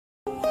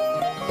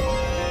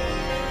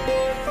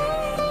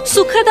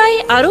सुखदायी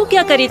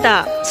आरोग्याकरिता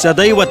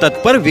सदैव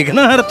तत्पर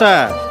विघ्नहर्ता,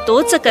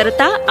 तोच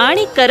करता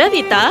आणि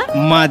करविता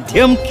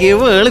माध्यम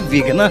केवळ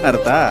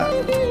विघ्नहर्ता.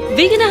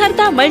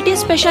 विघ्नहर्ता मल्टी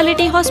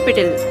स्पेशालिटी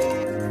हॉस्पिटल.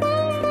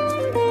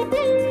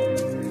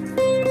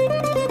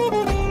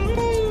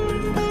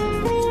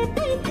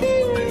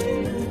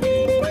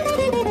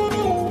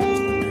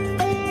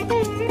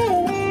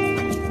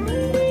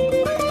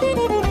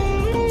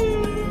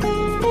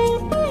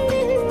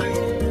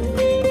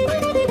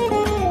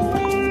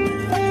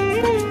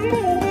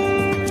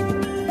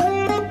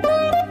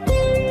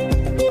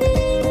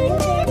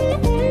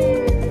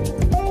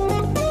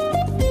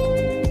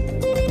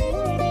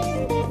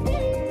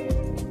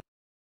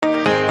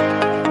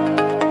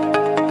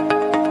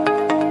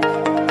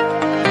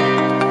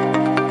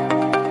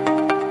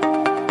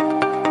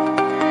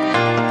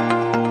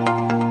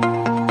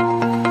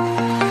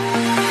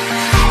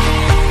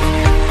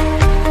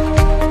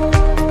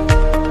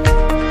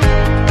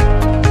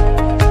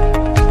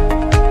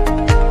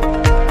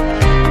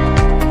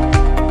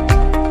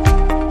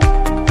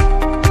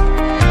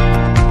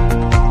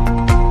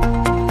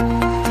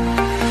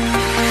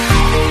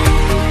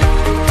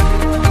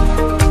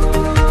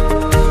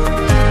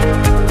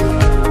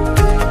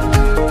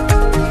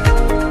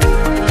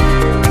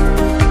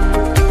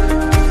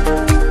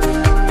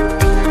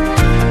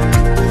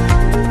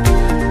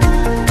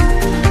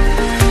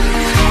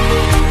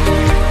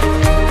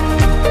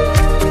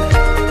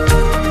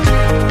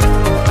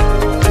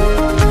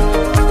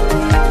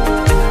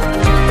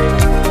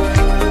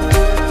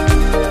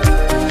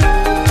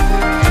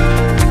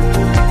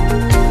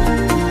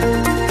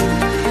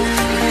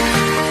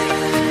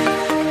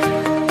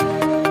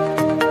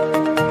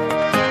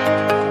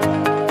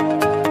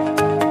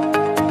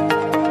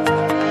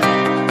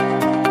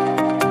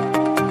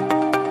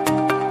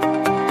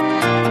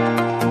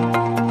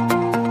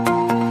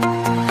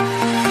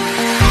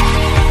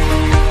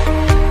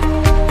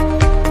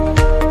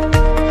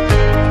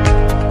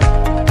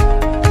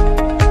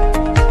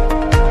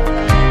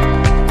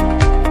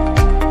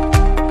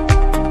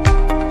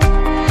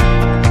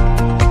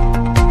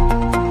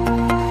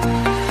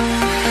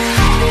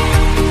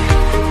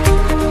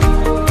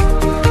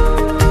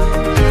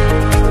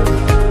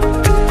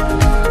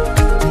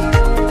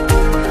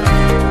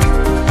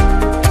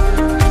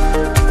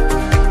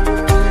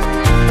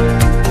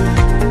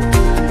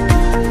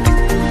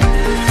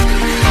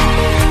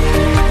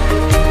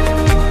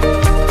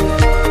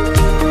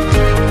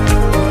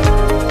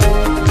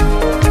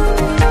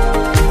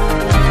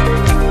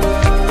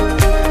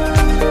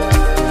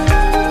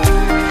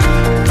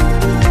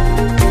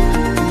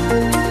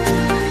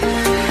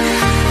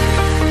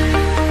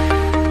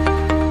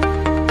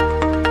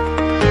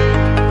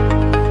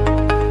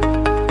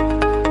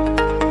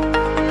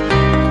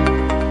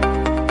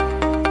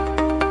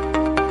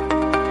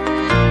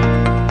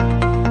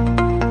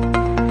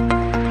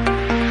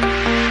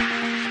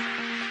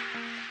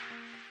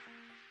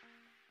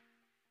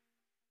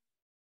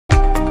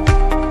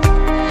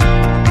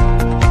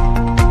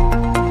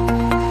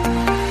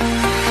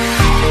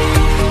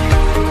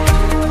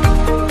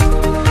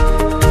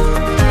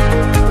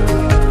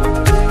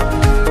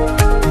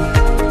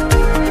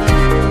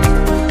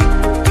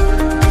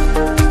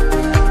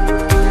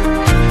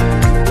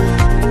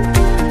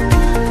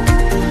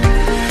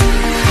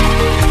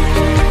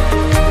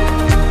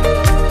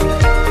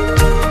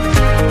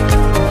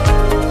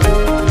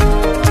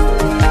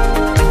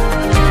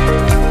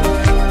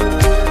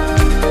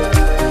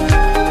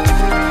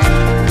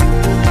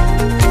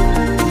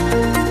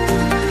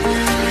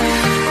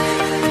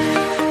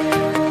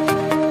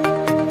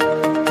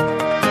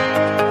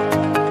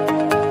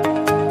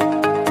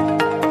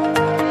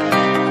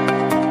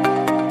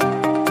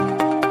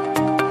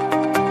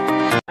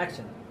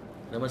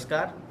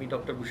 नमस्कार, मी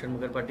डॉक्टर भूषण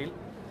मगर पाटील.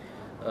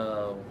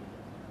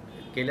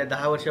 गेल्या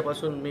 10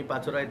 वर्षापासून मी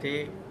पाचोरा येथे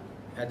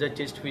ॲज अ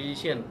चेस्ट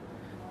फिजिशियन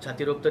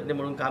छातीरोगतज्ञ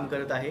म्हणून काम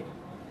करत आहे.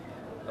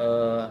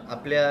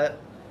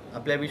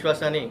 आपल्या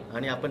विश्वासाने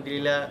आणि आपण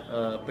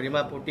दिलेल्या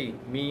प्रेमापोटी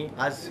मी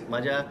आज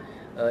माझ्या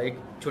एक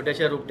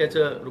छोट्याशा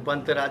रोपट्याचं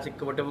रूपांतर आज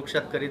एक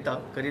वटवृक्षात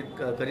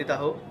करीत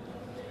आहोत.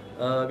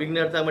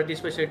 विघ्नहर्ता मल्टी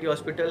स्पेशालिटी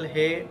हॉस्पिटल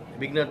हे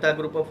विघ्नहर्ता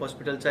ग्रुप ऑफ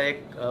हॉस्पिटलचा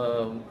एक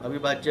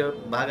अविभाज्य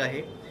भाग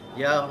आहे.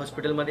 या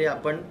हॉस्पिटलमध्ये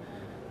आपण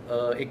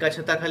एका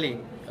छताखाली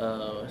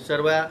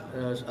सर्व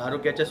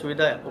आरोग्याच्या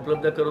सुविधा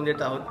उपलब्ध करून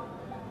देत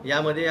आहोत.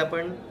 यामध्ये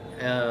आपण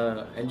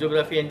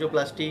angiography,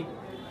 angioplasty,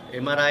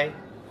 MRI,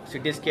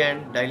 CT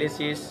scan,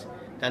 dialysis,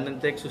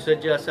 त्यानंतर एक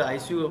सुसज्ज असं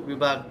ICU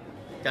विभाग,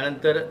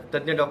 त्यानंतर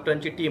तज्ज्ञ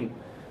डॉक्टरांची टीम.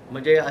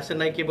 म्हणजे असं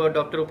नाही की बाबा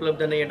डॉक्टर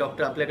उपलब्ध नाही आहे,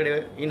 डॉक्टर आपल्याकडे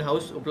इन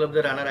हाऊस उपलब्ध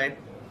राहणार आहेत.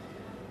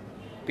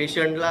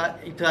 पेशंटला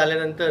इथं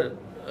आल्यानंतर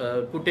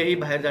कुठेही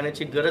बाहेर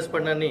जाण्याची गरज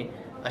पडणार नाही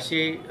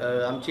अशी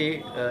आमची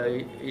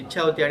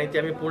इच्छा होती आणि ती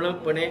आम्ही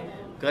पूर्णपणे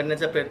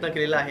करण्याचा प्रयत्न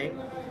केलेला आहे.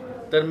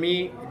 तर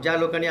मी ज्या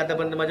लोकांनी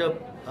आतापर्यंत माझं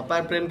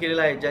अपार प्रेम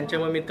केलेलं आहे,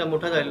 ज्यांच्यामुळे मी इतका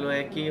मोठा झालेलो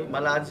आहे की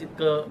मला आज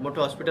इतकं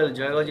मोठं हॉस्पिटल,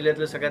 जळगाव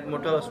जिल्ह्यातलं सगळ्यात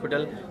मोठं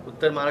हॉस्पिटल,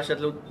 उत्तर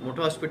महाराष्ट्रातलं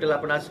मोठं हॉस्पिटल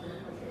आपण आज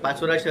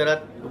पाचोरा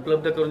शहरात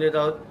उपलब्ध करून देत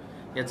आहोत.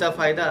 याचा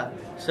फायदा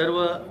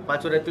सर्व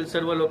पाचोऱ्यातील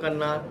सर्व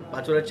लोकांना,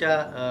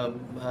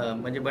 पाचोऱ्याच्या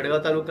म्हणजे बडगाव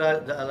तालुका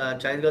झाला,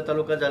 चाळीसगाव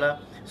तालुका झाला,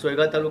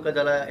 सोयगाव तालुका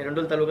झाला,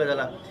 एरंडोल तालुका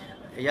झाला,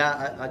 या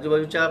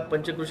आजूबाजूच्या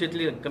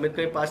पंचकृषीतील कमीत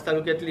कमी 5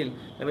 तालुक्यातील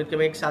कमीत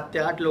कमी एक 7 ते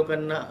 8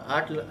 लोकांना,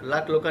 8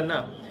 लाख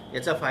लोकांना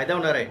याचा फायदा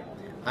होणार आहे.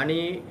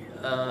 आणि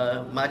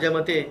माझ्या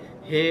मते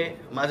हे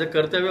माझं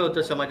कर्तव्य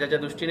होतं समाजाच्या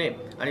दृष्टीने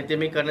आणि ते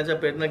मी करण्याचा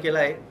प्रयत्न केला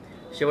आहे.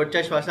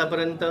 शेवटच्या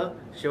श्वासापर्यंत,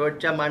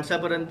 शेवटच्या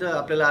माणसापर्यंत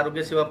आपल्याला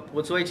आरोग्यसेवा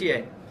पोचवायची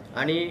आहे.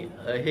 आणि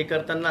हे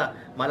करताना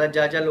मला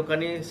ज्या ज्या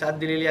लोकांनी साथ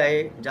दिलेली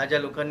आहे, ज्या ज्या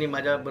लोकांनी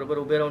माझ्याबरोबर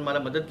उभे राहून मला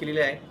मदत केलेली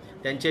आहे,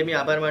 त्यांचे मी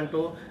आभार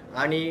मानतो.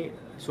 आणि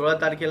 16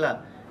 तारखेला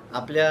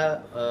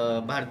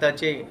आपल्या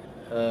भारताचे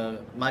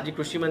माजी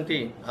कृषी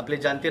मंत्री आपले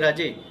जाणते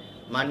राजे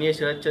माननीय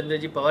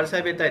शरदचंद्रजी पवार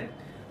साहेब येत आहेत.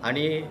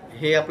 आणि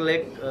हे आपलं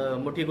एक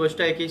मोठी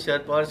गोष्ट आहे की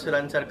शरद पवार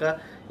सरांसारखा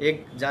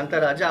एक जाणता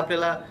राजा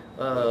आपल्याला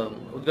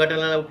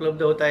उद्घाटनाला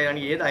उपलब्ध होत आहे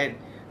आणि येत आहेत.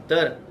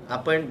 तर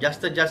आपण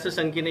जास्तीत जास्त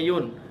संख्येने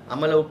येऊन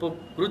आम्हाला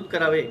उपकृत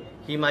करावे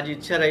ही माझी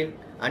इच्छा राहील.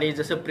 आणि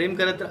जसं प्रेम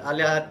करत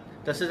आले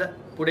आहात तसंच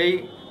पुढेही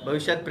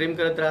भविष्यात प्रेम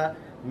करत राहा.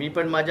 मी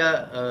पण माझ्या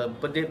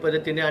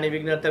पद्धतीने आणि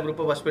विघ्नहर्ता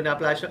ग्रुप ऑफ हॉस्पिटल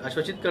आपल्याला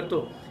आश्वासित करतो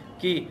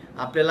की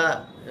आपल्याला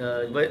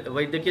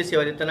वैद्यकीय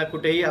सेवा देताना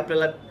कुठेही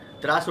आपल्याला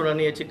त्रास होणार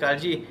नाही याची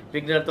काळजी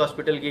विघ्नहर्ता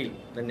हॉस्पिटल घेईल.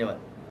 धन्यवाद.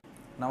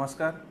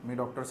 नमस्कार, मी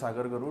डॉक्टर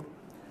सागर गरुड.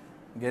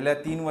 गेल्या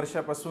 3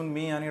 वर्षापासून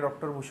मी आणि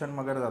डॉक्टर भूषण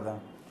मगरदादा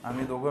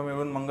आम्ही दोघं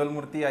मिळून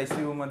मंगलमूर्ती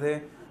ICUमध्ये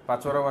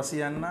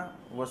पाचोरावासियांना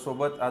व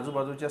सोबत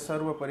आजूबाजूच्या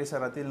सर्व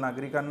परिसरातील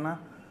नागरिकांना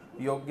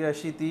योग्य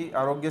अशी ती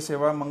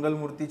आरोग्यसेवा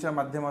मंगलमूर्तीच्या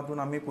माध्यमातून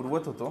आम्ही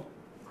पुरवत होतो.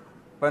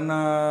 पण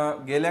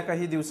गेल्या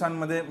काही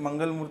दिवसांमध्ये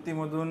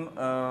मंगलमूर्तीमधून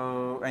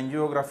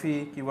अँजिओग्राफी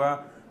किंवा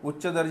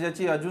उच्च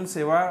दर्जाची अजून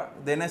सेवा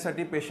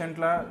देण्यासाठी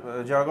पेशंटला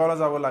जळगावला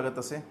जावं लागत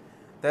असे.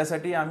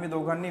 त्यासाठी आम्ही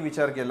दोघांनी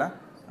विचार केला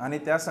आणि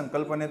त्या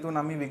संकल्पनेतून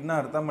आम्ही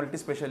विघ्नहर्ता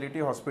मल्टीस्पेशालिटी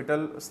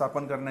हॉस्पिटल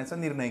स्थापन करण्याचा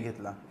निर्णय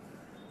घेतला.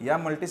 या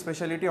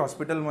मल्टीस्पेशालिटी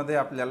हॉस्पिटलमध्ये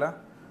आपल्याला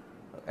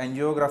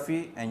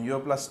angiography,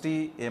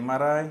 angioplasty,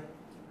 MRI,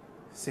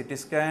 CT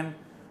scan,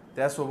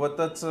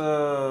 त्यासोबतच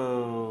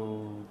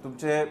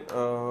तुमचे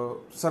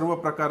सर्व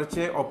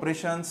प्रकारचे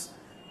ऑपरेशन्स,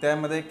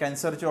 त्यामध्ये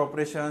कॅन्सरचे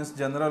operations,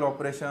 general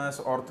operations,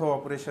 ortho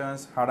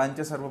operations,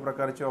 हाडांचे सर्व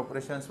प्रकारचे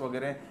ऑपरेशन्स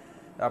वगैरे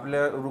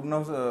आपल्या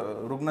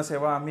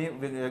रुग्णसेवा आम्ही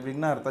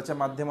विघ्नहर्ताच्या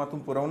माध्यमातून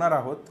पुरवणार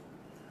आहोत.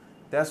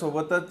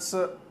 त्यासोबतच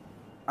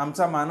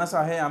आमचा मानस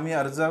आहे, आम्ही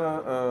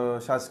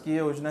शासकीय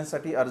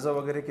योजनांसाठी अर्ज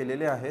वगैरे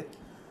केलेले आहेत.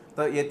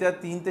 तर येत्या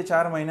 3 ते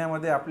 4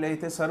 महिन्यामध्ये आपल्या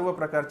इथे सर्व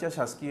प्रकारच्या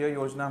शासकीय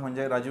योजना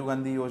म्हणजे राजीव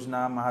गांधी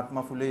योजना,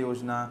 महात्मा फुले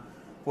योजना,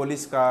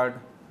 police card,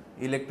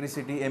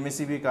 electricity,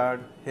 MSCB card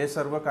हे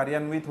सर्व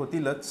कार्यान्वित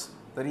होतीलच.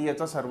 तरी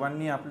याचा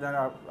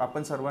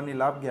आपण सर्वांनी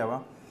लाभ घ्यावा.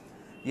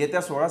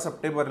 येत्या 16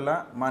 सप्टेंबरला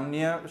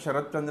माननीय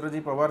शरदचंद्रजी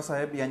पवार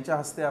साहेब यांच्या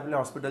हस्ते आपल्या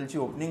हॉस्पिटलची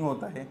ओपनिंग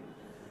होत आहे.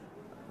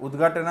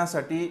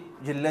 उद्घाटनासाठी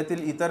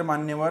जिल्ह्यातील इतर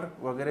मान्यवर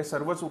वगैरे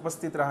सर्वच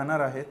उपस्थित राहणार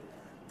आहेत.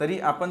 तरी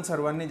आपण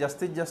सर्वांनी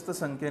जास्तीत जास्त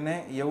संख्येने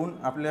येऊन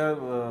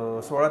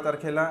आपल्या 16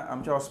 तारखेला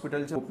आमच्या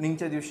हॉस्पिटलच्या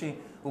ओपनिंगच्या दिवशी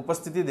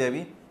उपस्थिती द्यावी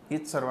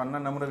हीच सर्वांना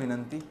नम्र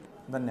विनंती.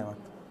 धन्यवाद.